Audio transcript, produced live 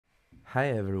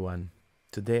Hi everyone.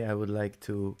 Today I would like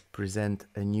to present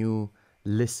a new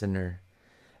listener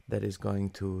that is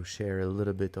going to share a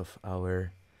little bit of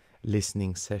our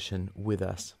listening session with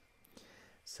us.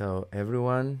 So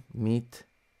everyone meet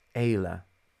Ayla.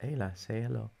 Ayla, say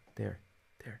hello. There,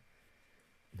 there.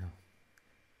 No.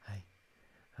 Hi.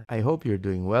 I hope you're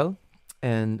doing well.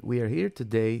 And we are here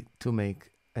today to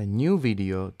make a new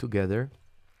video together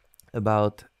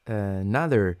about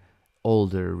another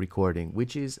older recording,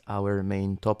 which is our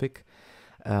main topic.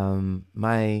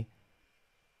 My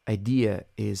idea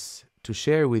is to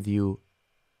share with you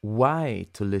why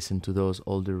to listen to those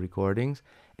older recordings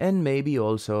and maybe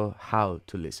also how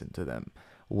to listen to them,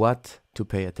 what to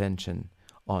pay attention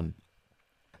on.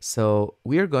 So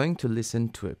we are going to listen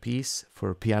to a piece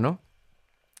for piano.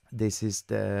 This is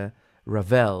the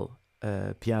Ravel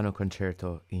piano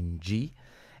concerto in G,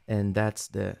 and that's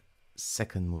the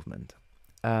second movement.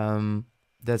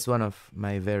 That's one of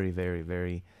my very, very,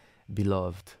 very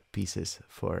beloved pieces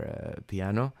for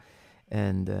piano.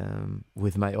 And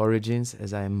with my origins,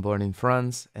 as I am born in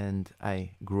France and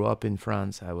I grew up in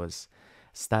France, I was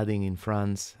studying in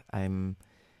France. I'm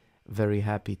very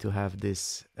happy to have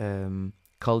this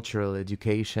cultural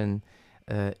education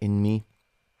in me.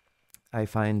 I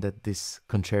find that this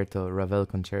concerto, Ravel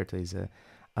concerto, is an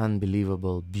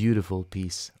unbelievable, beautiful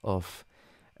piece of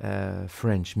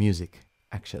French music,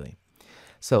 actually.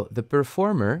 So the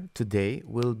performer today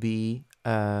will be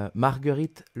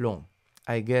Marguerite Long.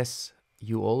 I guess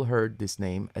you all heard this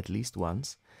name at least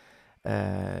once,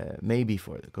 maybe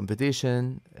for the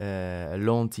competition,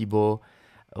 Long Thibault,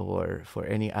 or for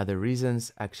any other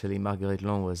reasons. Actually, Marguerite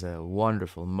Long was a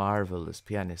wonderful, marvelous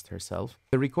pianist herself.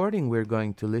 The recording we're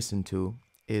going to listen to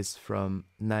is from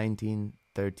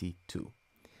 1932.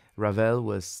 Ravel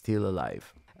was still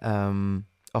alive.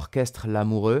 Orchestre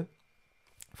L'Amoureux,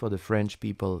 for the French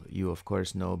people, you of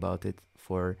course know about it.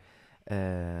 For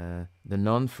the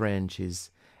non-French,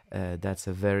 that's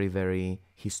a very, very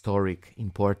historic,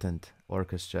 important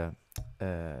orchestra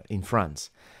in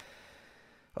France.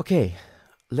 Okay,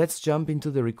 let's jump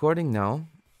into the recording now.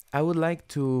 I would like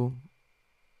to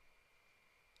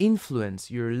influence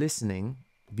your listening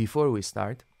before we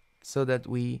start so that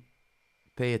we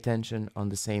pay attention on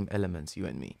the same elements, you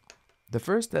and me. The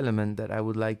first element that I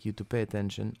would like you to pay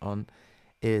attention on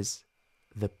is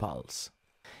the pulse.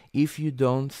 If you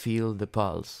don't feel the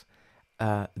pulse,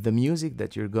 the music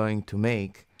that you're going to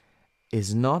make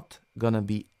is not gonna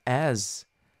be as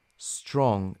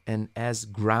strong and as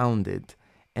grounded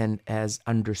and as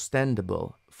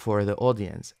understandable for the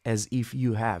audience as if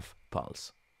you have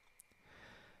pulse.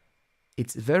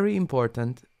 It's very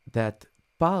important that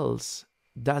pulse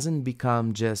doesn't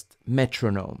become just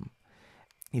metronome.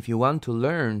 If you want to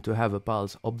learn to have a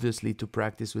pulse, obviously to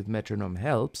practice with metronome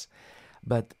helps,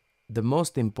 but the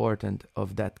most important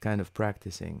of that kind of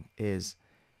practicing is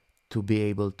to be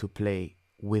able to play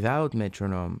without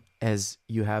metronome as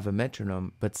you have a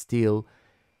metronome, but still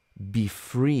be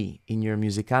free in your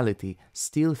musicality,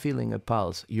 still feeling a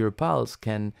pulse. Your pulse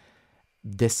can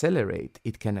decelerate,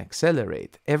 it can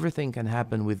accelerate. Everything can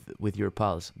happen with your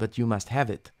pulse, but you must have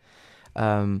it.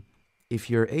 If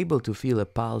you're able to feel a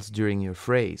pulse during your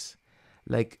phrase,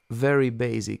 like very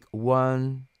basic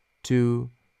 1, 2,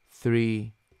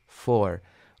 3, 4,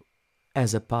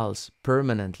 as a pulse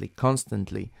permanently,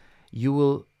 constantly, you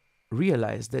will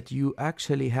realize that you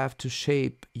actually have to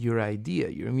shape your idea,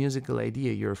 your musical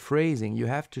idea, your phrasing. You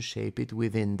have to shape it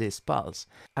within this pulse.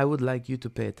 I would like you to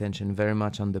pay attention very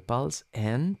much on the pulse,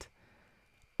 and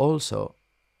also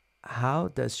how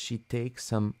does she take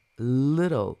some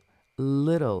very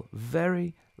little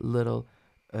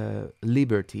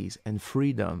liberties and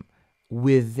freedom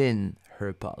within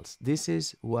her pulse. This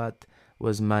is what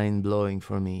was mind-blowing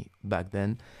for me back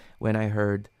then when I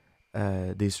heard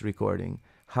this recording.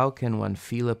 How can one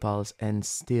feel a pulse and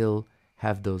still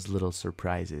have those little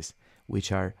surprises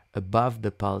which are above the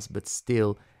pulse, but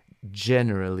still,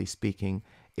 generally speaking,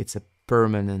 it's a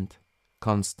permanent,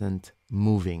 constant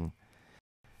moving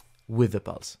with the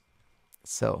pulse.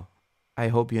 So I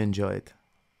hope you enjoy it.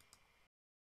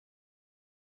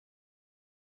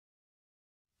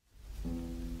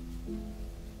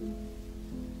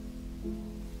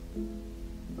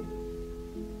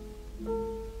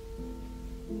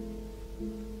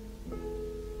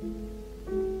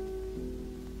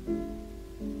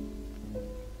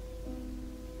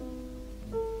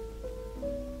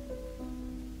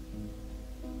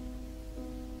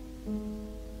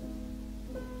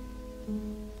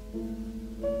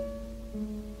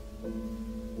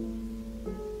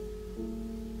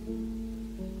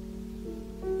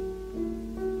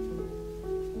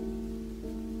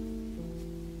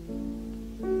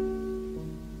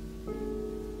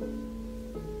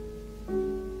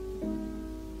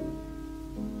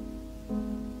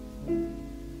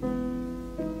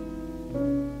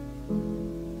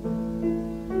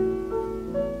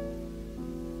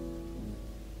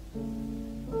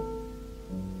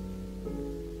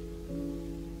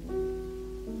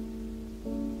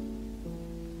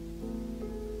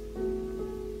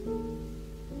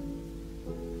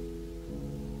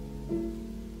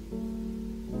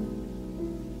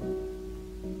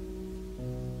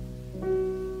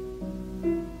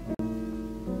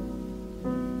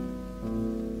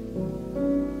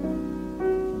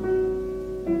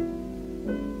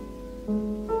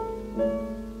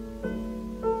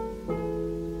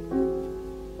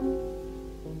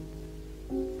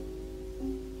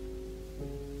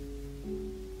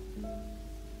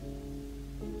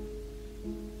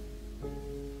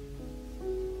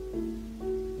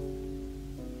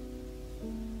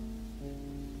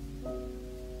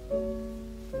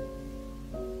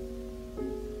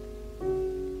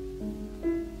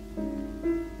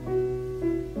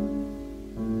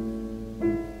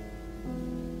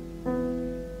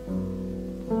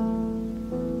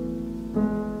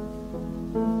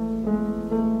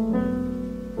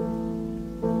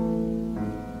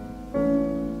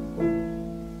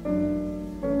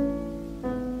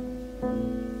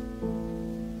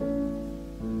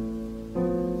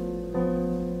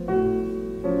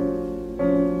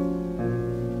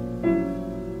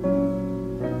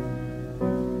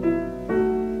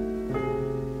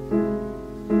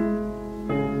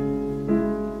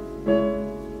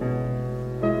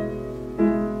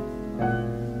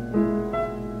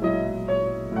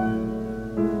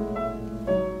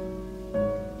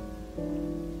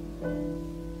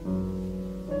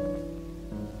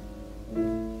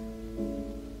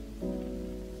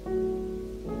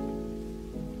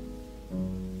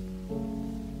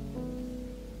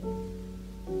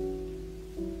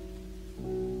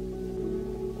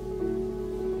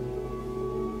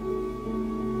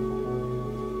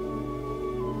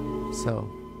 So,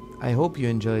 I hope you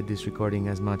enjoyed this recording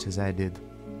as much as I did.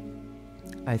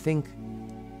 I think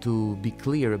to be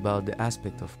clear about the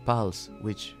aspect of pulse,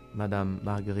 which Madame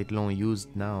Marguerite Long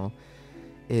used now,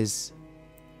 is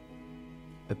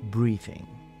a breathing.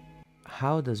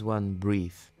 How does one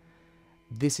breathe?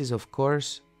 This is, of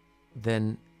course,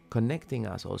 then connecting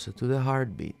us also to the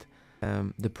heartbeat.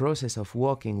 The process of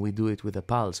walking, we do it with a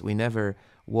pulse. We never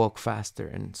walk faster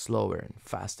and slower,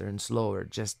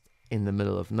 just in the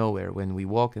middle of nowhere when we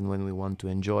walk and when we want to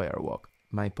enjoy our walk.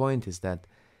 My point is that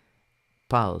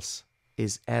pulse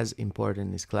is as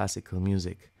important as classical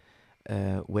music.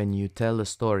 When you tell a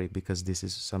story, because this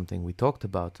is something we talked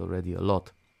about already a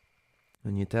lot,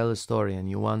 when you tell a story and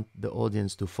you want the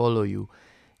audience to follow you,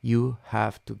 you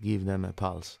have to give them a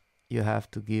pulse. You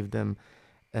have to give them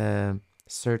a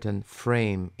certain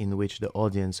frame in which the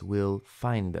audience will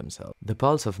find themselves. The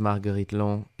pulse of Marguerite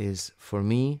Long is, for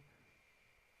me,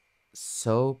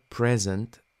 so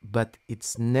present, but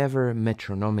it's never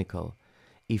metronomical.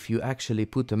 If you actually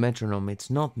put a metronome, it's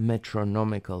not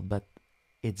metronomical, but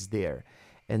it's there.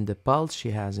 And the pulse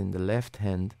she has in the left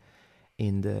hand,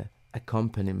 in the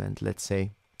accompaniment, let's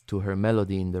say, to her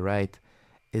melody in the right,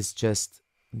 is just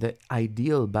the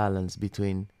ideal balance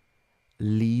between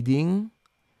leading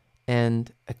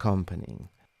and accompanying.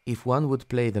 If one would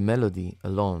play the melody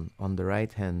alone on the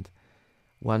right hand,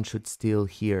 one should still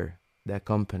hear the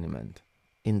accompaniment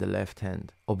in the left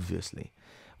hand, obviously.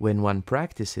 When one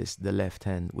practices the left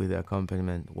hand with the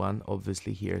accompaniment, one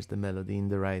obviously hears the melody in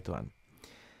the right one.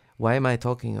 Why am I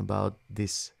talking about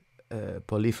this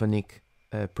polyphonic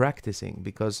practicing?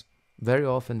 Because very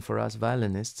often for us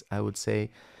violinists, I would say,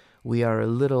 we are a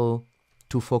little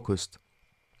too focused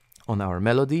on our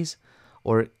melodies,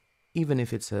 or even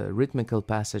if it's a rhythmical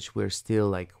passage, we're still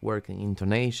like working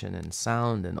intonation and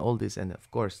sound and all this, and of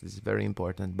course this is very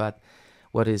important. But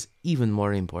what is even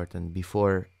more important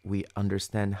before we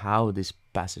understand how this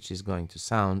passage is going to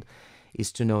sound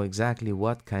is to know exactly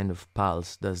what kind of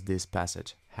pulse does this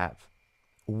passage have.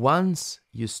 Once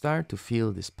you start to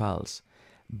feel this pulse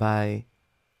by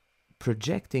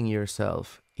projecting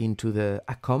yourself into the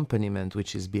accompaniment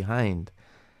which is behind,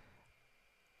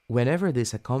 whenever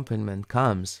this accompaniment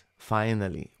comes,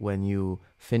 finally, when you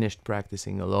finished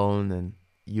practicing alone and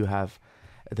you have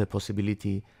the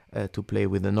possibility to play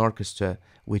with an orchestra,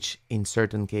 which in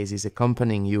certain cases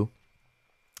accompanying you,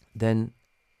 then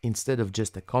instead of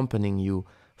just accompanying you,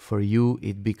 for you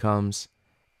it becomes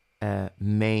a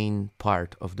main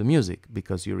part of the music,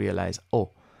 because you realize,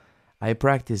 oh, I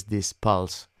practiced this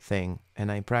pulse thing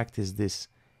and I practiced this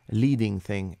leading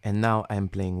thing, and now I'm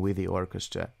playing with the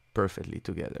orchestra perfectly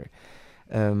together.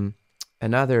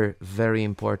 Another very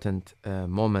important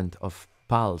moment of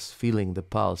pulse, feeling the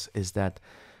pulse, is that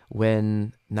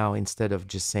when now, instead of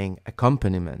just saying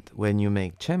accompaniment, when you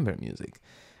make chamber music,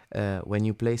 when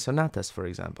you play sonatas, for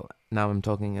example, now I'm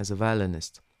talking as a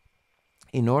violinist,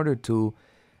 in order to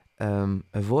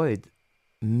avoid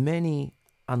many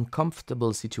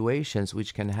uncomfortable situations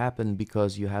which can happen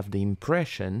because you have the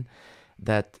impression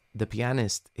that the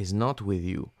pianist is not with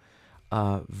you.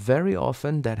 Very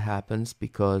often that happens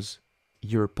because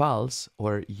your pulse,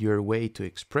 or your way to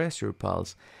express your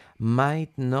pulse, might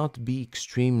not be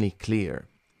extremely clear.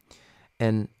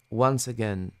 And once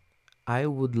again, I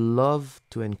would love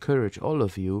to encourage all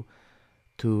of you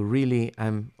to really,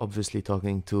 I'm obviously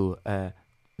talking to a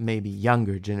maybe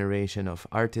younger generation of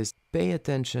artists, pay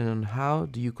attention on how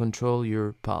do you control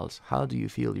your pulse, how do you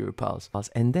feel your pulse,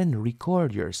 and then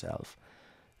record yourself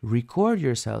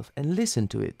and listen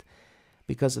to it.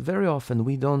 Because very often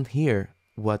we don't hear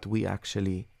what we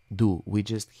actually do. We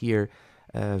just hear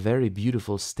a very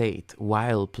beautiful state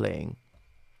while playing.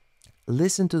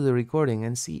 Listen to the recording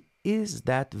and see, is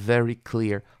that very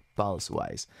clear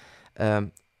pulse-wise?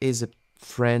 Is a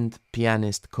friend,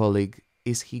 pianist, colleague,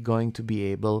 is he going to be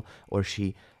able, or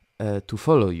she, to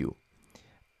follow you?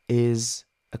 Is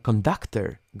a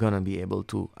conductor gonna be able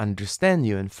to understand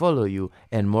you and follow you?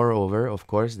 And moreover, of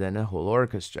course, then a whole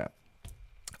orchestra.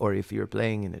 Or if you're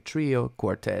playing in a trio,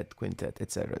 quartet, quintet,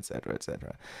 etc., etc.,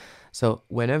 etc. So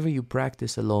whenever you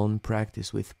practice alone,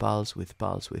 practice with pulse,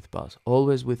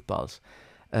 always with pulse.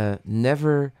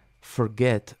 Never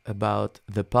forget about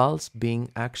the pulse being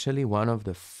actually one of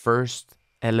the first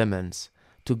elements,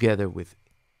 together with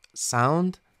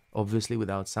sound. Obviously,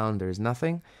 without sound, there is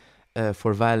nothing.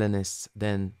 For violinists,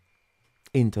 then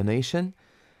intonation.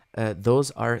 Those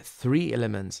are three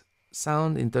elements: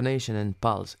 sound, intonation, and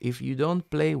pulse. If you don't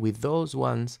play with those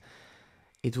ones,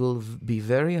 it will be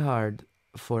very hard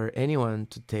for anyone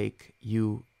to take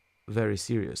you very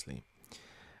seriously.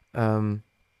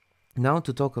 Now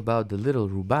to talk about the little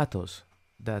rubatos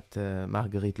that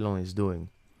Marguerite Long is doing.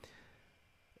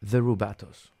 The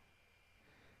rubatos.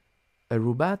 A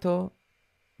rubato,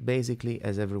 basically,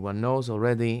 as everyone knows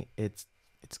already, it's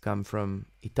come from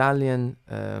Italian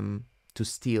to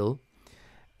steal.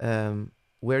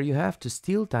 Where you have to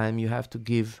steal time, you have to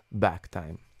give back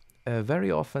time.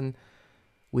 Very often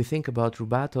we think about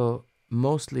rubato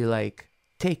mostly like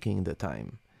taking the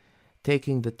time.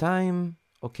 Taking the time,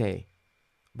 okay,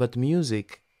 but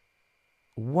music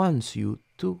wants you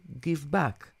to give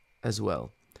back as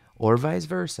well. Or vice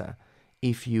versa.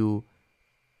 If you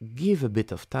give a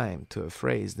bit of time to a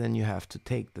phrase, then you have to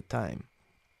take the time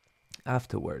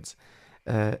afterwards.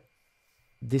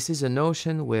 This is a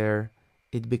notion where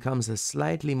it becomes a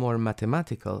slightly more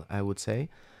mathematical, I would say,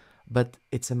 but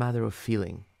it's a matter of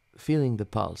feeling the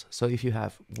pulse. So if you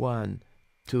have 1,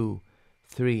 2,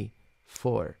 3,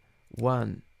 4,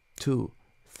 1, 2,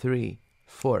 3,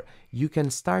 4, you can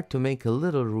start to make a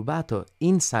little rubato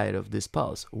inside of this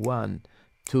pulse. 1,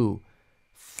 2,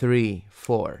 3,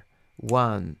 4,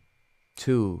 1,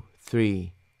 2,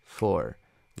 3, 4,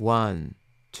 1,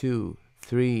 2,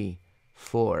 3,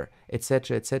 4,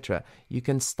 etc., etc. You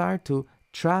can start to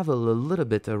travel a little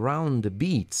bit around the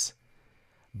beats,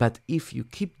 but if you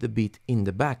keep the beat in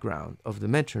the background of the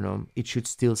metronome, it should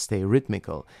still stay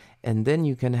rhythmical. And then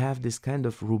you can have this kind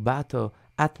of rubato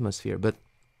atmosphere, but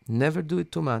never do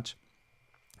it too much.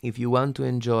 If you want to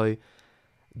enjoy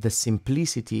the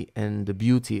simplicity and the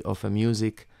beauty of a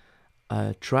music,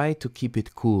 try to keep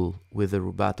it cool with the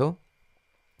rubato.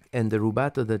 And the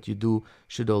rubato that you do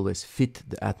should always fit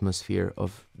the atmosphere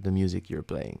of the music you're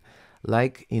playing.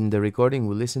 Like in the recording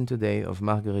we listened today of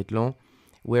Marguerite Long,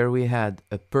 where we had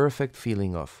a perfect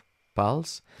feeling of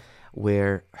pulse,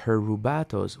 where her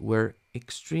rubatos were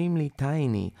extremely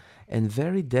tiny and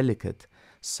very delicate.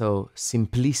 So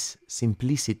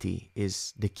simplicity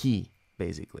is the key,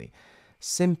 basically.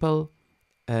 Simple,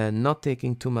 not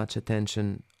taking too much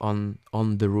attention on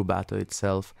the rubato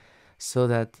itself, so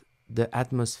that the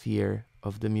atmosphere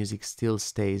of the music still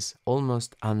stays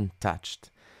almost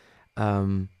untouched.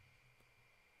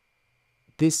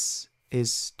 This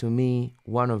is, to me,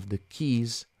 one of the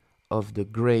keys of the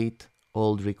great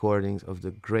old recordings, of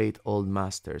the great old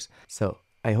masters. So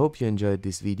I hope you enjoyed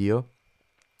this video.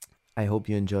 I hope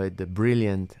you enjoyed the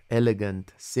brilliant,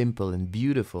 elegant, simple and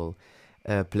beautiful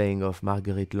playing of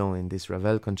Marguerite Long in this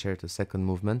Ravel Concerto second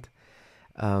movement.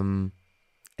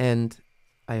 And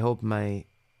I hope my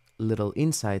little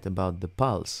insight about the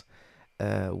pulse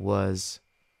was,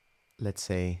 let's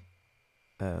say,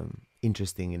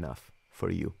 interesting enough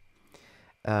for you.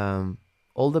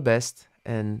 All the best,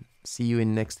 and see you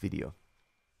in next video.